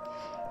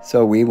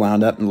 So we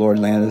wound up, and the Lord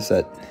landed us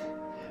at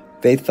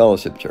Faith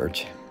Fellowship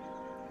Church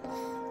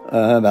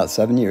about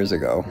 7 years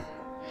ago.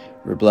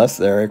 We were blessed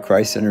there at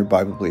Christ-centered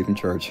Bible-believing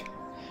church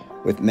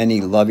with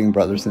many loving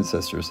brothers and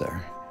sisters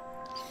there.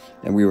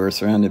 And we were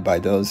surrounded by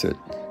those that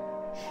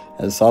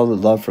had a solid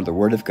love for the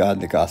Word of God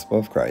and the gospel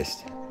of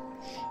Christ,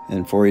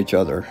 and for each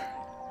other.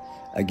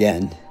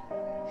 Again,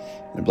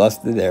 and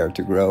blessed there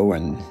to grow,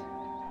 and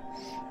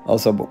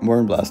also more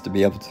than blessed to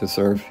be able to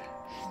serve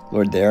the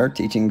Lord there,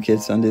 teaching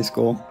kids Sunday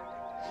school,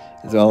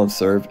 as well as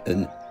serve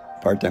in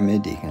part-time as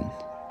Deacon.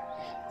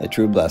 A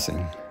true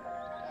blessing.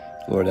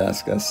 The Lord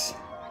asked us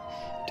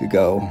to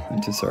go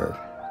and to serve.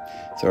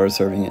 So we're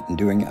serving it and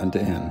doing it unto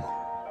Him.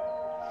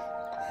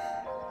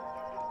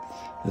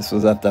 This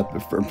was left up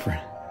for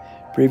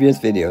previous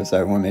videos.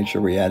 I want to make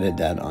sure we added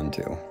that on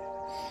too,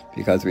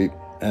 because we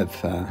have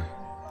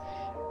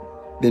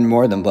been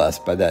more than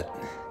blessed by that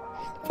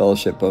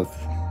fellowship,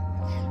 both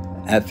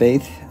at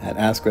Faith, at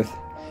Asquith,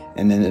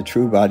 and in the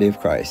true body of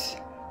Christ,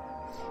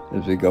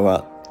 as we go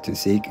out to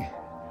seek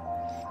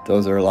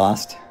those that are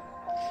lost,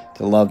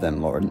 to love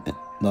them, Lord,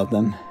 love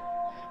them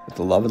with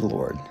the love of the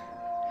Lord,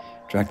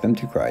 direct them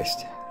to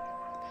Christ,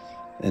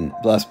 and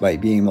blessed by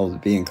being able to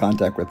be in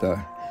contact with the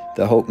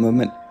Hope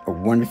Movement, a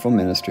wonderful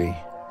ministry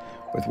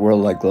with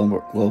worldwide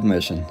global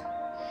mission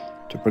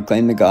to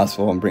proclaim the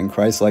gospel and bring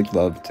Christ-like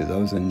love to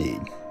those in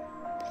need.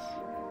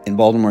 In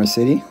Baltimore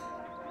City,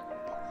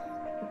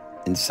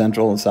 in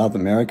Central and South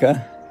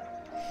America,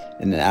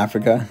 and in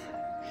Africa,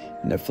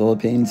 in the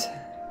Philippines,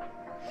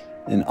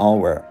 in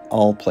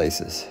all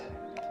places.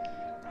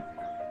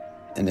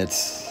 And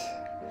it's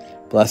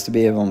blessed to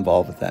be able to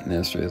involve with that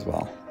ministry as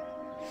well.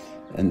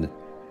 And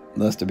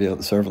blessed to be able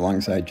to serve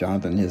alongside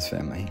Jonathan and his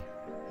family,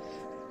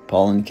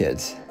 Paul and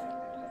kids.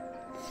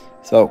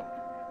 So,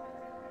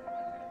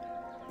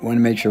 I want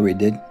to make sure we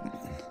did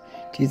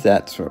teach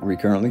that, so we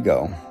currently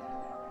go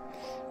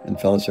in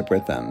fellowship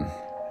with them,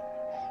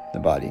 the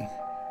body.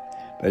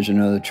 But as you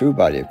know, the true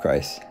body of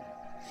Christ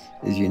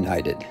is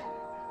united.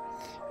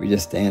 We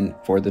just stand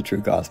for the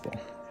true gospel.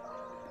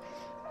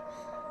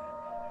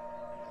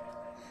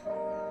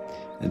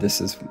 And this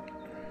is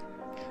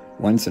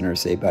one sinner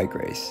saved by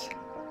grace.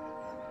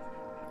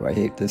 For I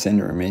hate the sin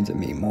that remains in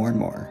me more and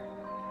more,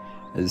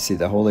 as I see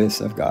the holiest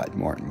of God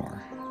more and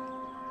more.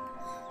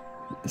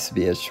 This will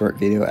be a short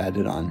video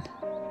added on.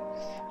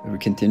 We will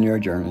continue our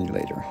journey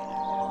later.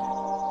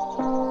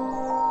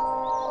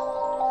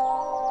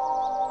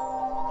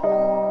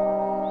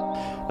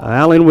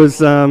 Alan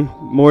was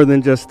more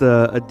than just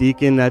a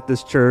deacon at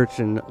this church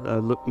and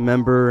a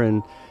member,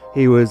 and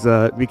he was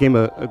became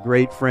a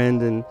great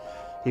friend, and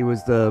he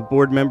was the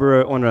board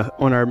member on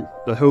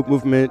the Hope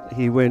Movement.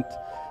 He went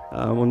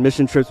on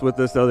mission trips with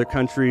us to other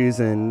countries,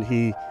 and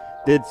he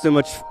did so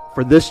much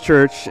for this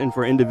church and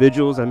for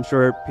individuals. I'm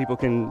sure people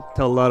can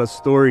tell a lot of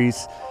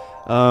stories,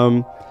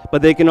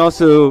 but they can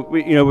also,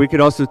 we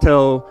could also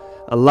tell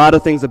a lot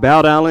of things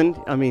about Alan.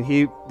 I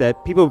mean,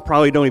 that people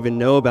probably don't even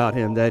know about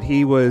him, that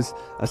he was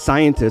a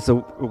scientist, a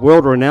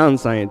world-renowned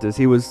scientist.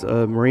 He was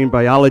a marine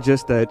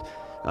biologist that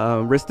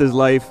risked his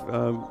life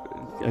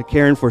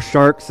caring for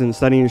sharks and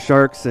studying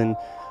sharks, and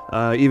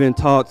even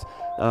taught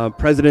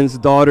presidents'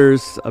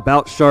 daughters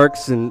about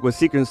sharks, and was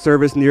Secret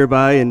Service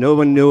nearby, and no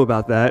one knew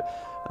about that.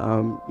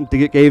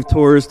 Gave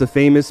tours to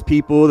famous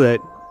people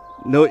that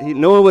no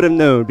one would have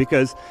known,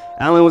 because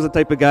Alan was the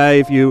type of guy,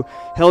 if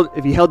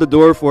he held the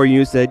door for you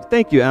and said,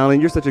 "Thank you,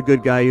 Alan, you're such a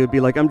good guy," he would be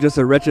like, "I'm just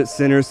a wretched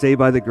sinner saved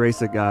by the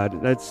grace of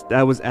God."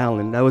 That was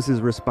Alan. That was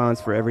his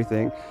response for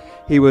everything.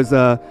 He was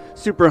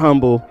super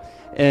humble,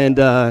 and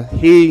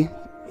he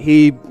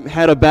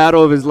had a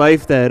battle of his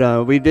life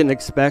that we didn't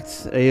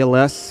expect.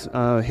 ALS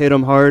hit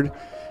him hard.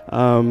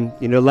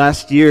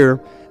 Last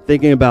year,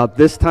 thinking about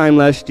this time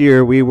last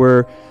year, we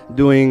were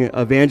doing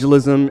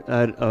evangelism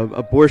at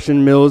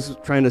abortion mills,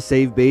 trying to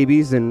save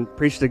babies and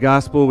preach the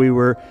gospel. We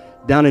were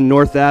down in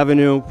North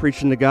Avenue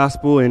preaching the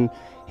gospel, and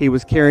he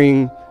was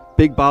carrying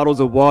big bottles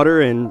of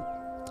water, and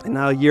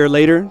now a year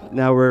later,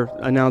 now we're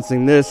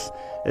announcing this.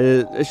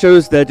 It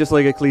shows that just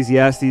like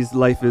Ecclesiastes,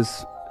 life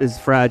is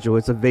fragile.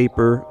 It's a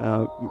vapor.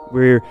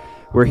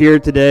 We're here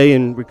today,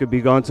 and we could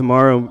be gone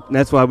tomorrow. And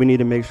that's why we need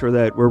to make sure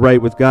that we're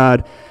right with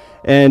God.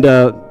 And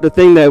the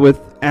thing that with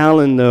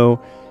Alan, though,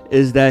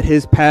 is that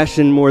his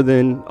passion, more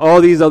than all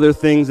these other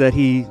things that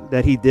he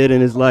did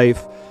in his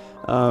life,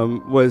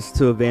 was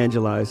to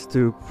evangelize,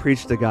 to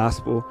preach the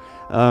gospel.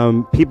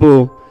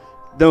 People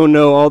don't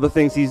know all the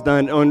things he's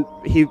done.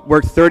 He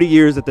worked 30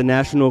 years at the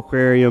National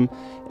Aquarium,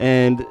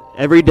 and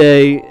every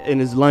day in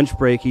his lunch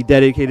break, he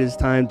dedicated his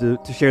time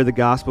to share the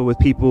gospel with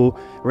people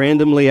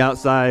randomly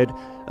outside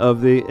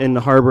in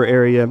the harbor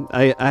area.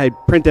 I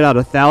printed out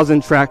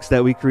 1,000 tracts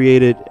that we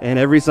created, and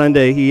every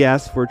Sunday he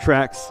asked for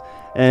tracts,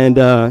 and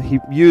he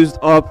used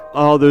up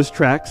all those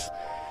tracts.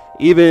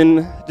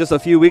 Even just a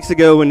few weeks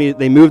ago, when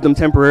they moved him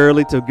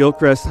temporarily to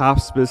Gilchrist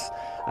Hospice,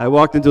 I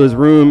walked into his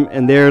room,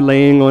 and there,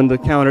 laying on the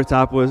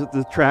countertop, was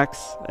the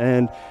tracts.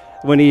 And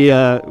when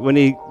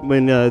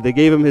they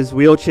gave him his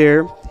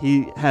wheelchair,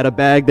 he had a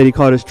bag that he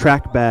called his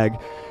tract bag,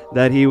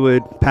 that he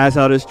would pass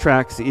out his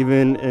tracts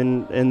even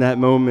in that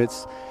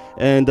moments.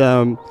 And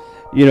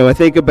I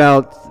think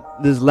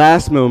about these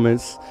last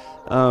moments.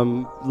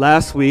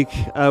 Last week,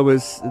 I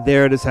was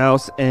there at his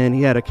house, and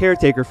he had a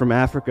caretaker from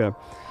Africa,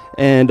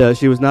 and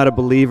she was not a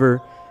believer,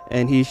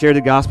 and he shared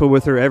the gospel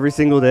with her every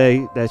single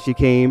day that she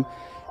came.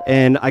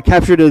 And I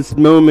captured this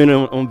moment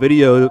on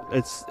video.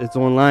 It's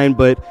online,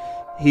 but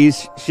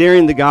he's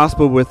sharing the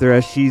gospel with her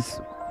as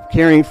she's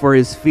caring for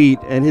his feet,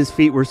 and his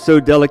feet were so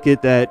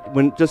delicate that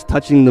when just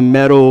touching the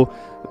metal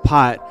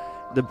pot,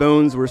 the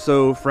bones were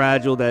so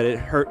fragile that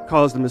it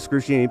caused him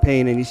excruciating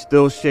pain, and he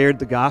still shared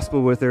the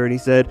gospel with her, and he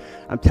said,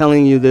 "I'm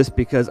telling you this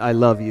because I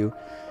love you."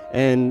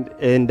 And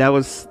that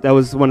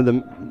was one of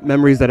the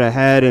memories that I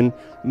had. And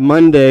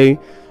Monday,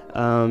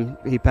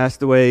 he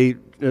passed away.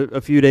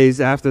 A few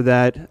days after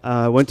that,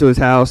 went to his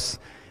house,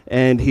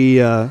 and he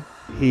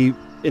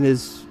in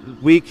his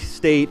weak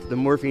state, the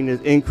morphine has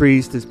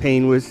increased, his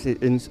pain was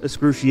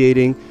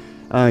excruciating.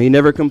 He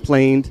never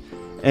complained,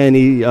 and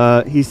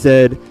he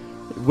said,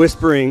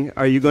 whispering,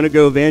 "Are you going to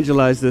go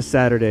evangelize this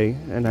Saturday?"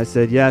 And I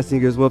said, "Yes." And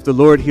he goes, "Well, if the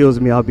Lord heals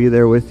me, I'll be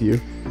there with you."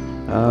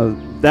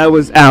 That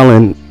was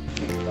Alan.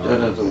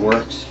 None of the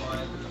works,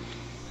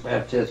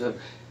 baptism,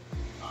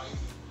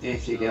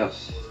 anything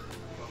else.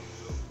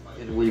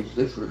 And we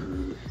live for her.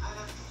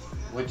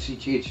 Once he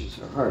changes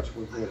our hearts,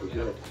 we're never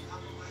good.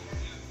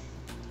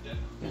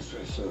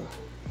 So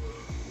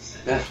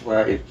that's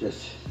why it's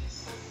just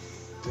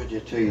good to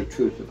tell you the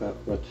truth about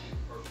what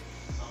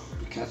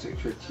the Catholic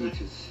Church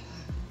teaches.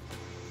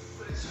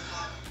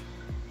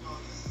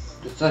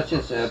 It's not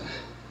just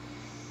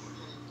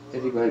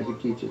anybody who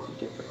teaches a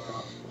different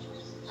gospel.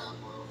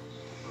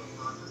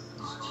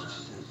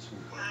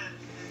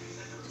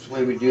 That's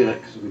why we do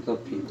that, because we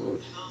love people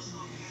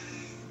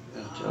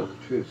and tell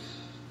the truth.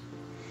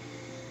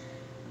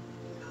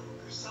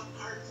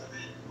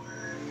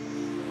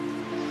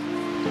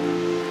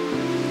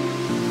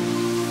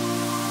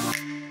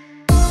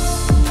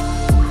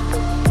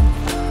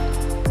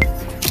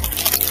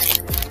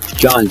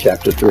 John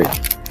chapter 3.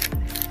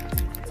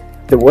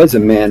 There was a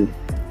man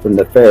from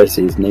the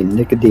Pharisees named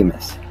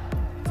Nicodemus,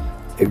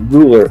 a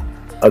ruler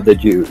of the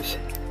Jews.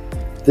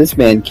 This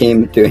man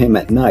came to him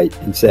at night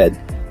and said,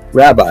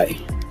 "Rabbi,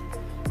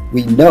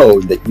 we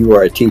know that you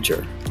are a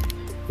teacher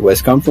who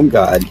has come from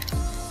God,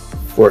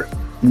 for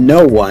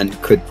no one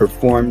could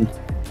perform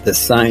the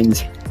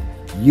signs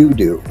you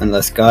do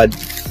unless God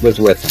was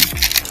with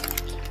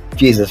him."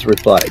 Jesus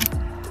replied,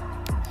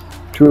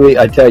 "Truly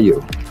I tell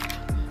you,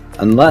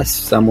 unless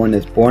someone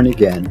is born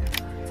again,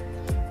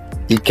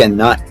 he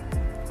cannot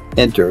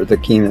enter the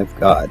kingdom of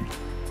God."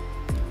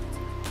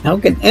 "How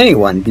can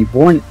anyone be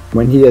born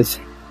when he is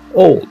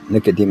old?"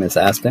 Nicodemus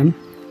asked him.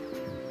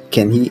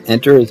 "Can he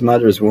enter his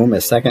mother's womb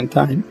a second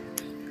time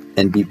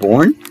and be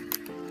born?"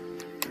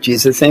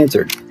 Jesus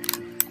answered,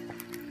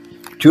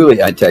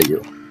 "Truly I tell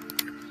you,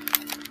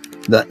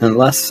 that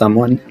unless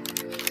someone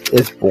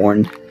is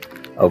born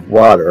of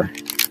water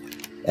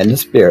and the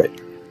Spirit,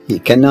 he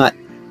cannot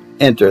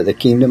enter the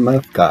kingdom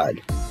of God.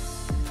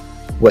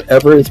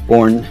 Whatever is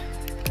born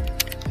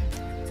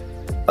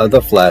of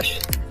the flesh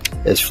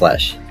is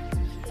flesh,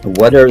 and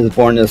whatever is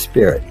born of the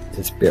Spirit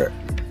is spirit.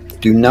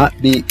 Do not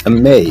be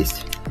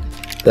amazed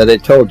that I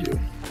told you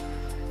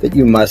that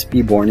you must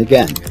be born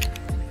again.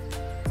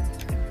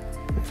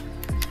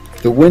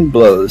 The wind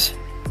blows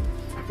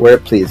where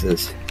it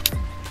pleases,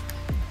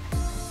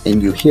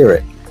 and you hear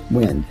it,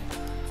 wind,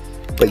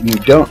 but you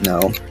don't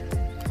know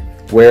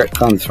where it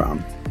comes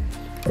from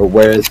or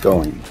where it's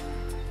going.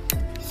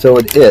 So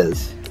it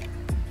is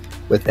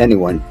with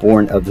anyone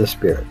born of the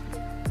Spirit."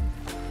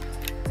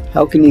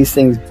 "How can these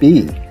things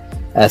be?"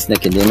 asked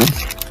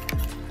Nicodemus.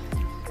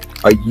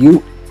 "Are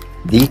you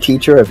the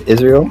teacher of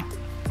Israel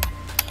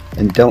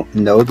and don't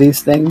know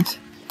these things?"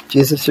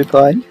 Jesus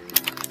replied.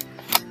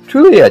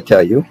 "Truly I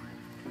tell you,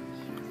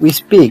 we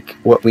speak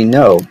what we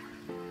know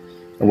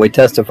and we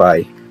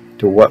testify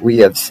to what we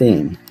have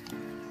seen,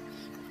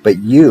 but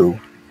you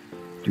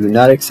do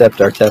not accept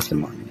our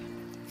testimony.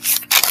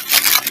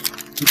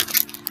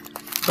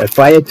 If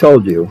I had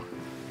told you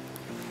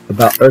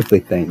about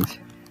earthly things,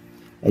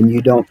 and you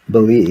don't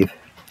believe,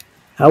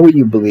 how will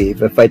you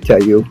believe if I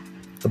tell you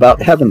about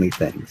heavenly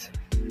things?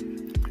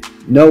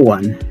 No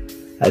one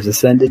has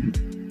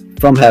ascended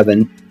from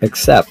heaven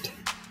except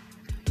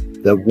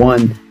the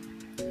one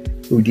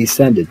who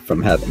descended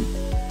from heaven,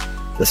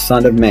 the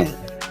Son of Man.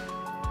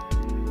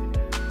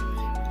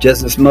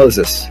 Just as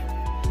Moses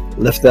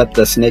lifted up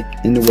the snake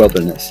in the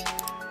wilderness,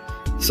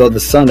 so the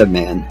Son of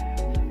Man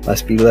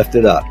must be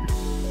lifted up,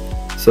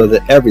 so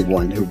that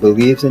everyone who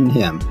believes in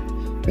him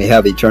may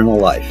have eternal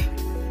life.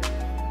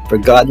 For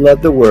God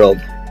loved the world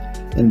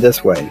in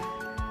this way.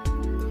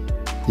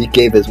 He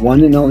gave his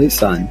one and only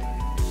Son,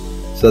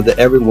 so that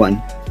everyone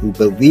who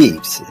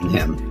believes in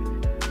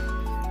him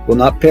will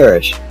not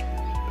perish,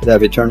 but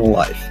have eternal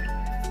life.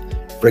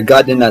 For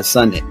God did not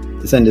send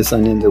his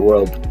Son into the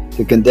world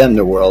to condemn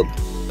the world,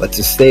 but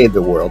to save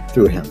the world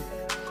through him.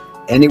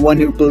 Anyone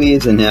who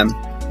believes in him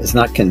is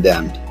not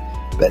condemned,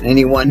 but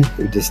anyone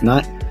who does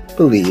not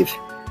believe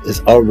is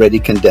already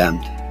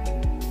condemned,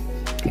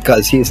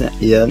 because he has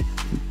yet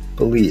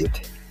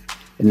believed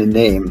in the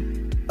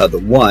name of the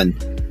one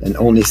and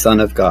only Son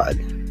of God.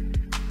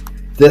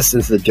 This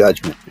is the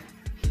judgment.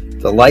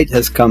 The light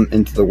has come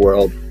into the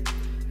world,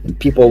 and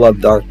people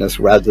love darkness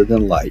rather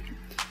than light,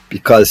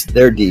 because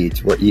their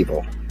deeds were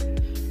evil.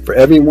 For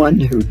everyone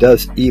who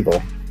does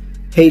evil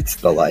hates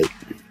the light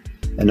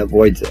and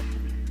avoids it,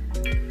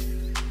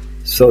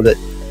 so that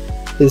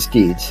his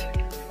deeds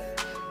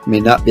may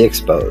not be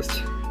exposed.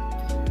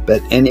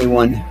 But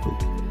anyone who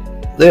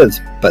lives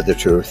by the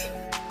truth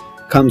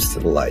comes to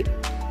the light,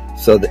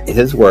 so that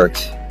his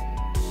works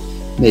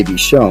may be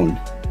shown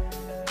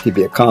to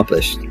be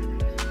accomplished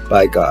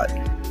by God.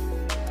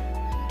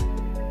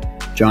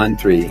 John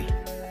 3,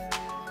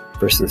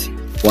 verses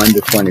 1 to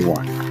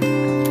 21.